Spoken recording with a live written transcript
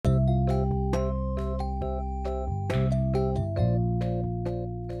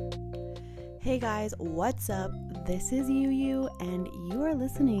Hey guys, what's up? This is Yu and you are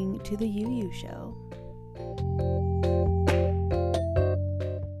listening to The Yu Show.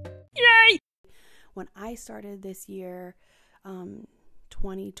 Yay! When I started this year,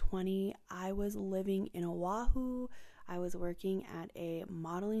 2020, I was living in Oahu. I was working at a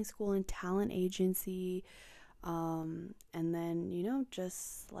modeling school and talent agency. And then,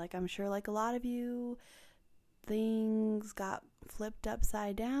 just like I'm sure like a lot of you, things got flipped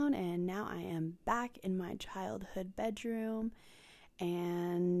upside down and now I am back in my childhood bedroom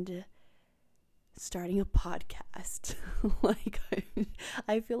and starting a podcast.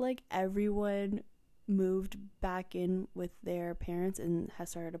 I feel like everyone moved back in with their parents and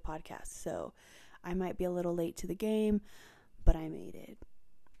has started a podcast. So I might be a little late to the game, but I made it.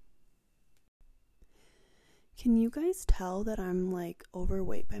 Can you guys tell that I'm like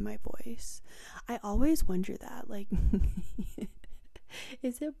overweight by my voice? I always wonder that, like,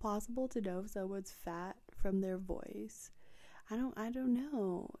 is it possible to know if someone's fat from their voice? I don't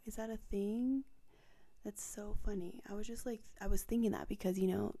know. Is that a thing? That's so funny. I was thinking that because,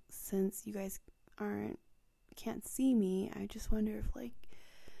 since you guys can't see me, I just wonder if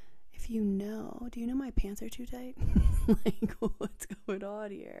do you know my pants are too tight? Like, what's going on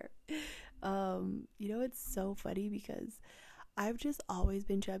here? It's so funny because I've just always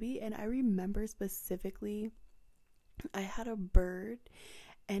been chubby, and I remember specifically I had a bird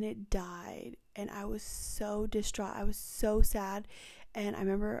and it died and I was so distraught. I was so sad, and I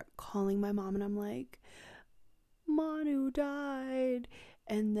remember calling my mom and I'm like, Manu died,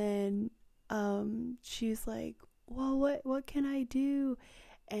 and then she's like, well, what can I do?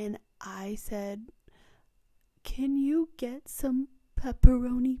 And I said, can you get some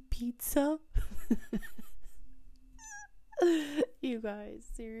pepperoni pizza? You guys,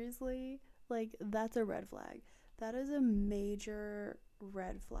 seriously, like, that's a red flag. That is a major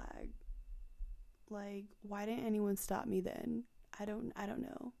red flag. Like, why didn't anyone stop me then? I don't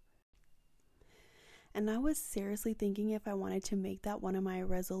know. And I was seriously thinking if I wanted to make that one of my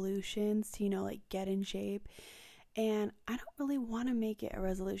resolutions to, get in shape. And I don't really want to make it a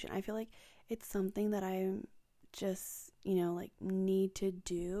resolution. I feel like it's something that I'm just, need to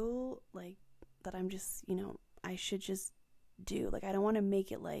do. Like, that I'm just, I should just do. Like, I don't want to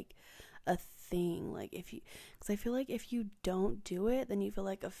make it like a thing. Like, because I feel like if you don't do it, then you feel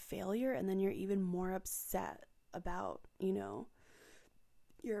like a failure, and then you're even more upset about,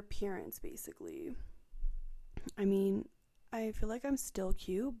 your appearance, basically. I mean, I feel like I'm still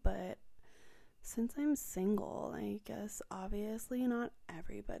cute, but since I'm single, I guess obviously not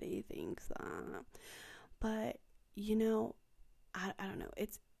everybody thinks that. But, I don't know.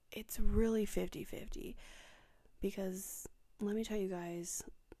 It's really 50-50, because let me tell you guys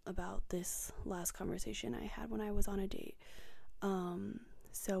about this last conversation I had when I was on a date.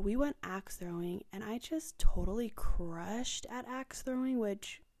 So we went axe throwing, and I just totally crushed at axe throwing,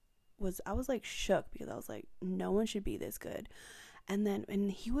 I was like shook, because I was like, no one should be this good.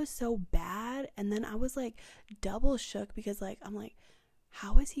 And he was so bad, and then I was like double shook, because like I'm like,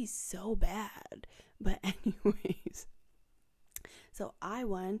 how is he so bad? But anyways, so I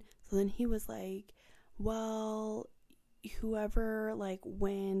won. So then he was like, well, whoever like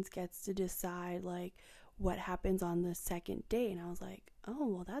wins gets to decide like what happens on the second date. And I was like, oh,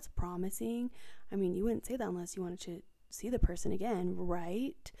 well, that's promising. I mean, you wouldn't say that unless you wanted to see the person again,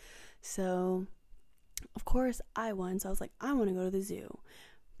 right? So of course I won. So I was like, I want to go to the zoo,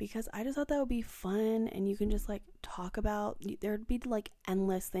 because I just thought that would be fun, and you can just like talk about, there'd be like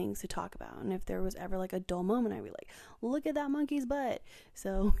endless things to talk about, and if there was ever like a dull moment, I'd be like, look at that monkey's butt.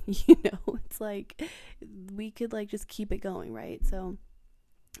 So it's like we could like just keep it going, right? So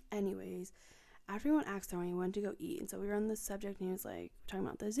anyways, after we went axe throwing, we went to go eat, and so we were on this subject, and he was like talking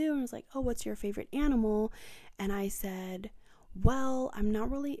about the zoo, and he was like, oh, what's your favorite animal? And I said, well, I'm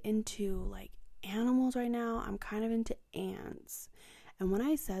not really into like animals right now. I'm kind of into ants. And when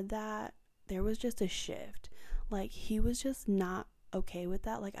I said that, there was just a shift. Like, he was just not okay with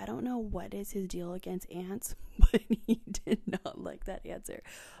that. Like, I don't know what is his deal against ants, but he did not like that answer.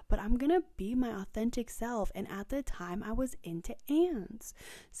 But I'm gonna be my authentic self, and at the time I was into ants,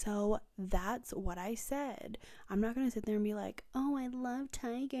 so that's what I said. I'm not gonna sit there and be like, oh, I love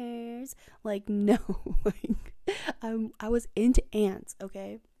tigers. Like, no. Like, I was into ants,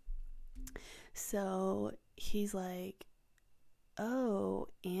 okay? So he's like, oh,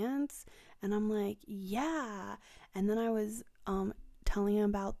 ants? And I'm like, yeah. And then I was telling him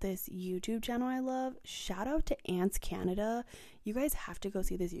about this YouTube channel I love. Shout out to Ants Canada. You guys have to go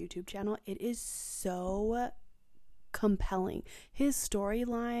see this YouTube channel. It is so compelling. His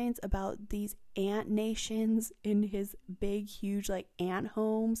storylines about these ant nations in his big, huge, like, ant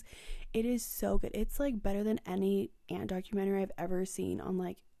homes, it is so good. It's like better than any ant documentary I've ever seen on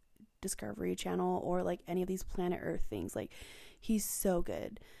like Discovery Channel or like any of these Planet Earth things. Like, he's so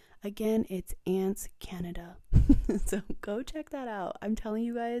good. Again, it's Ants Canada. So go check that out. I'm telling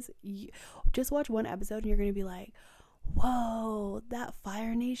you guys, just watch one episode and you're gonna be like, whoa, that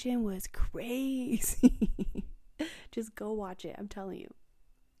Fire Nation was crazy. Just go watch it, I'm telling you.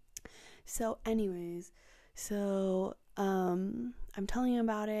 So anyways, I'm telling you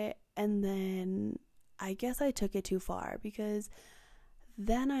about it, and then I guess I took it too far, because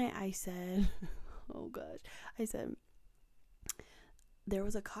then I said, oh gosh, I said, there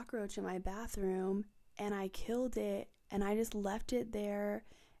was a cockroach in my bathroom and I killed it, and I just left it there,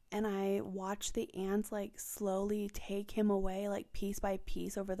 and I watched the ants like slowly take him away, like piece by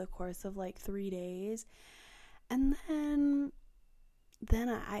piece, over the course of like 3 days. And then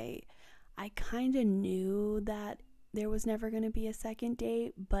I kind of knew that there was never going to be a second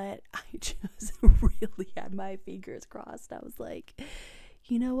date, but I just really had my fingers crossed. I was like,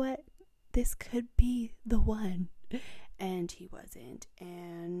 you know what? This could be the one. And he wasn't.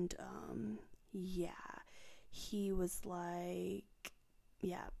 And yeah, he was like,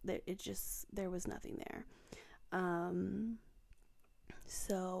 yeah, there was nothing there.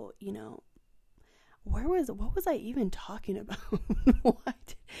 So, you know, what was I even talking about?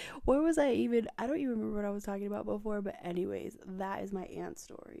 Where was I even? I don't even remember what I was talking about before, but anyways, that is my ant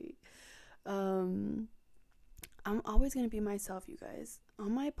story. I'm always going to be myself, you guys.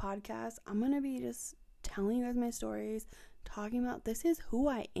 On my podcast, I'm going to be just telling you guys my stories, talking about, this is who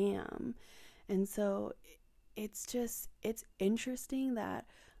I am. And so it's interesting that,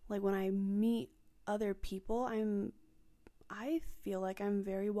 like, when I meet other people, I feel like I'm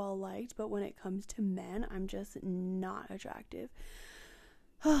very well liked, but when it comes to men, I'm just not attractive.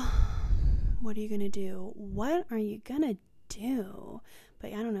 What are you gonna do? What are you gonna do?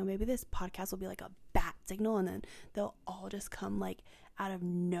 But I don't know, maybe this podcast will be like a bat signal, and then they'll all just come like out of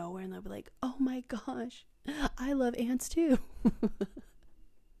nowhere, and they'll be like, oh my gosh, I love ants too.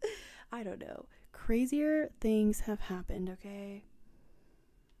 I don't know. Crazier things have happened, okay?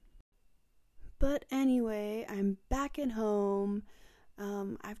 But anyway, I'm back at home.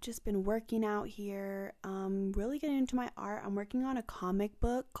 I've just been working out here, really getting into my art. I'm working on a comic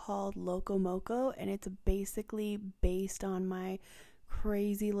book called Loco Moco, and it's basically based on my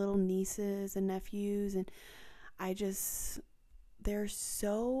crazy little nieces and nephews, and they're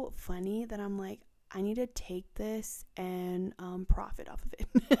so funny that I'm like, I need to take this and profit off of it.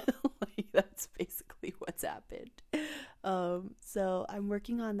 Like, that's basically what's happened. So I'm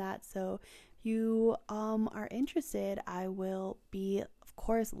working on that. So if you are interested, I will be, of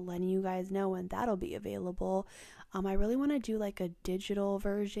course, letting you guys know when that'll be available. I really want to do like a digital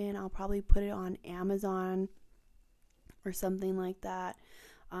version. I'll probably put it on Amazon or something like that.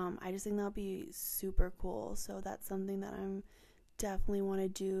 I just think that'll be super cool. So that's something that I'm definitely want to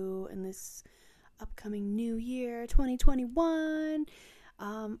do in this upcoming new year, 2021.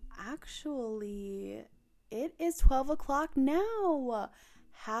 Actually, it is 12 o'clock now.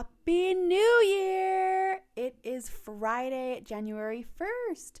 Happy New Year! It is Friday, January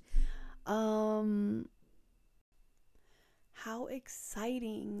 1st. How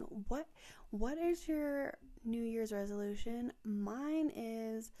exciting. What is your New Year's resolution? Mine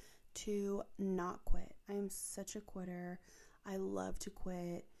is to not quit. I am such a quitter. I love to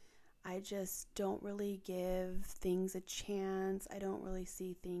quit. I just don't really give things a chance. I don't really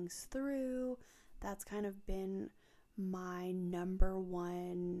see things through. That's kind of been my number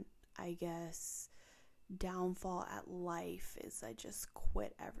one, I guess, downfall at life, is I just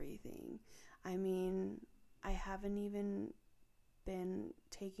quit everything. I mean, I haven't even been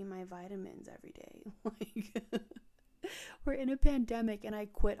taking my vitamins every day. Like, we're in a pandemic and I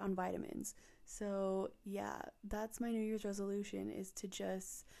quit on vitamins. So yeah, that's my New Year's resolution, is to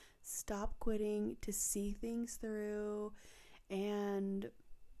just stop quitting, to see things through. And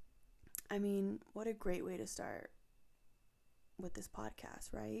I mean, what a great way to start with this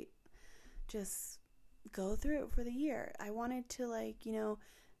podcast, right? Just go through it for the year. I wanted to, like, you know,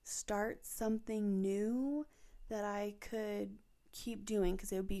 start something new that I could keep doing,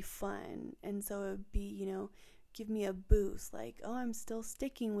 because it would be fun. And so it would be, you know, give me a boost, like, oh, I'm still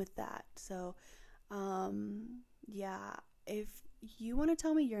sticking with that. So yeah, if you want to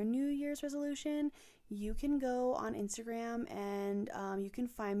tell me your New Year's resolution, you can go on Instagram, and you can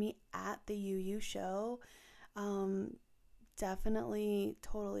find me at the UU show. Definitely,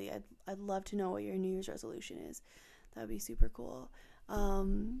 totally, I'd love to know what your New Year's resolution is. That would be super cool.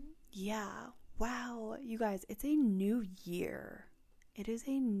 Yeah, Wow, you guys, it's a new year. It is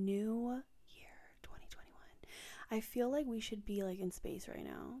a new year, 2021. I feel like we should be like in space right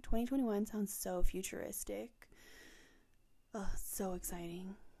now. 2021 sounds so futuristic. Oh, so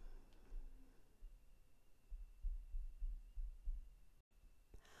exciting.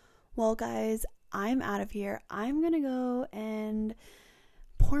 Well, guys, I'm out of here. I'm gonna go and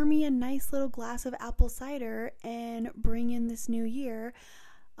pour me a nice little glass of apple cider and bring in this new year.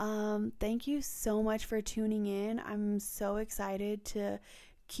 Thank you so much for tuning in. I'm so excited to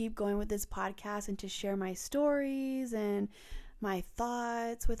keep going with this podcast and to share my stories and my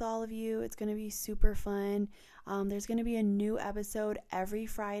thoughts with all of you. It's going to be super fun. There's going to be a new episode every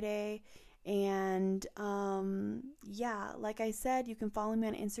Friday. And yeah, like I said, you can follow me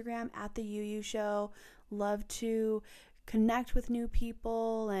on Instagram at the UU Show. Love to connect with new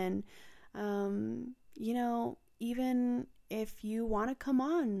people, and even if you want to come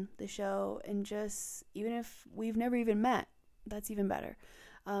on the show, and just even if we've never even met, that's even better.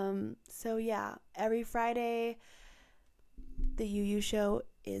 So yeah, every Friday the UU Show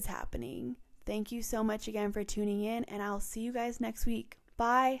is happening. Thank you so much again for tuning in, and I'll see you guys next week.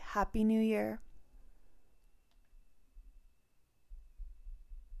 Bye. Happy New Year.